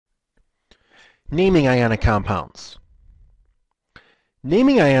Naming ionic compounds.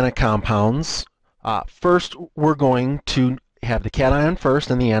 Naming ionic compounds, first we're going to have the cation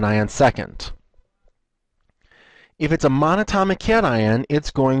first and the anion second. If it's a monatomic cation,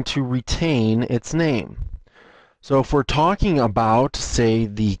 it's going to retain its name. So if we're talking about, say,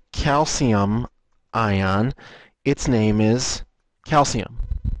 the calcium ion, its name is calcium.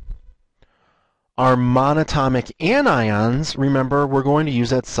 Our monatomic anions, remember, we're going to use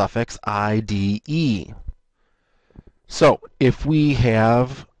that suffix IDE. So if we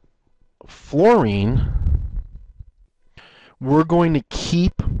have fluorine, we're going to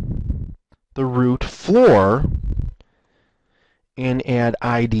keep the root fluor and add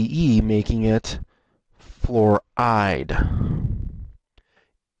IDE, making it fluoride.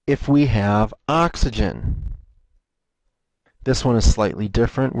 If we have oxygen, this one is slightly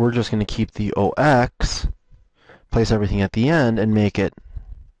different. We're just going to keep the OX, place everything at the end, and make it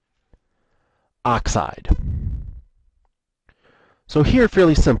oxide. So here,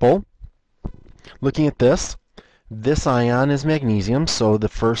 fairly simple. Looking at this ion is magnesium, so the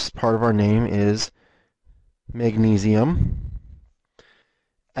first part of our name is magnesium.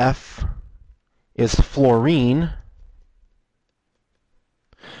 F is fluorine,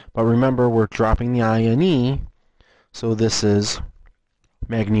 but remember we're dropping the I and E, so this is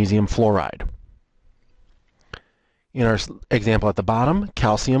magnesium fluoride. In our example at the bottom,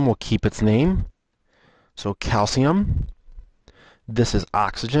 calcium will keep its name, so calcium. This is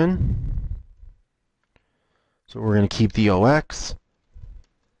oxygen, so we're going to keep the OX,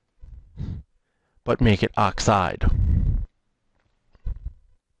 but make it oxide.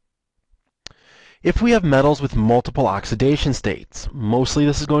 If we have metals with multiple oxidation states, mostly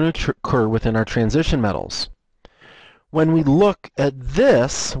this is going to occur within our transition metals. When we look at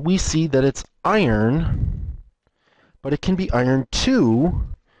this, we see that it's iron, but it can be iron 2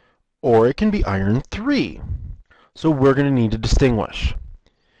 or it can be iron 3. So we're going to need to distinguish.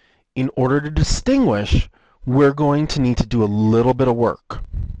 In order to distinguish, we're going to need to do a little bit of work.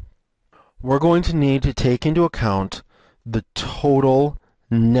 We're going to need to take into account the total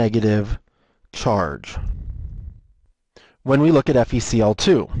negative charge. When we look at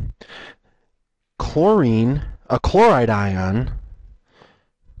FeCl2, chlorine, a chloride ion,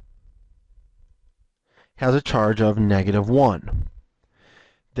 has a charge of -1.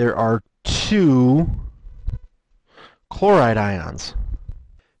 There are 2 chloride ions.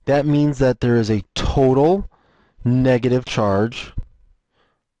 That means that there is a total negative charge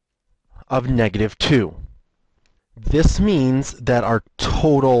of -2. This means that our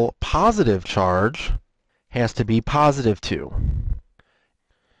total positive charge has to be +2.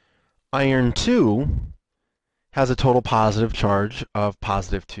 Iron 2 has a total positive charge of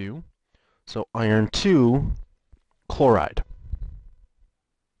 +2, so iron 2 chloride.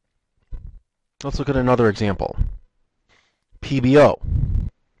 Let's look at another example. PbO.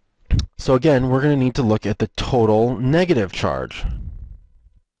 So again, we're going to need to look at the total negative charge.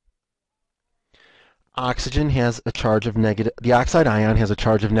 Oxygen has a charge of negative, the oxide ion has a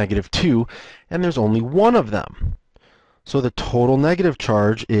charge of -2, and there's only one of them. So the total negative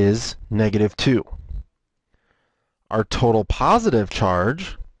charge is -2. Our total positive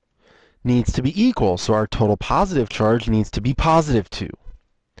charge needs to be equal, so our total positive charge needs to be +2.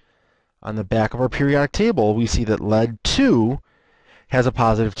 On the back of our periodic table, we see that lead 2 has a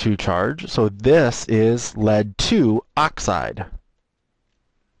 +2 charge, so this is lead 2 oxide.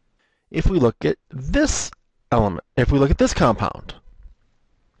 If we look at this element, if we look at this compound,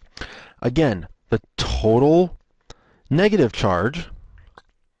 again, the total negative charge,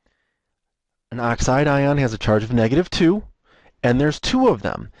 an oxide ion has a charge of -2, and there's 2 of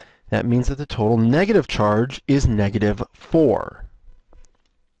them. That means that the total negative charge is -4.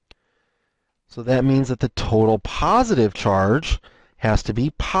 So that means that the total positive charge has to be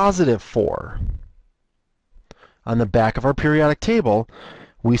 +4. On the back of our periodic table,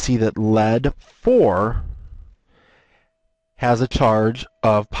 we see that lead 4 has a charge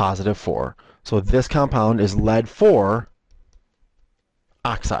of +4. So this compound is lead 4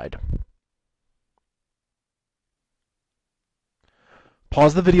 oxide.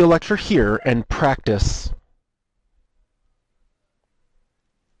 Pause the video lecture here and practice